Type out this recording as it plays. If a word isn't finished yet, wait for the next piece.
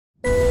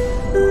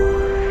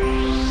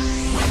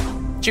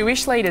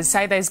Jewish leaders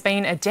say there's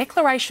been a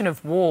declaration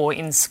of war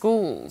in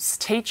schools.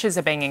 Teachers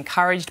are being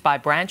encouraged by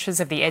branches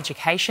of the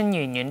Education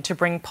Union to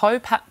bring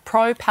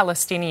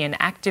pro-Palestinian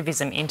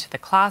activism into the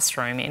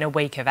classroom in a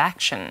week of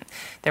action.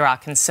 There are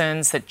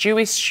concerns that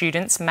Jewish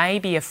students may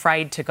be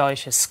afraid to go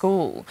to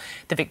school.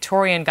 The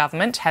Victorian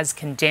Government has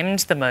condemned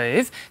the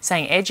move,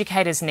 saying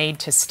educators need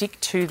to stick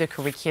to the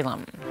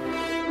curriculum.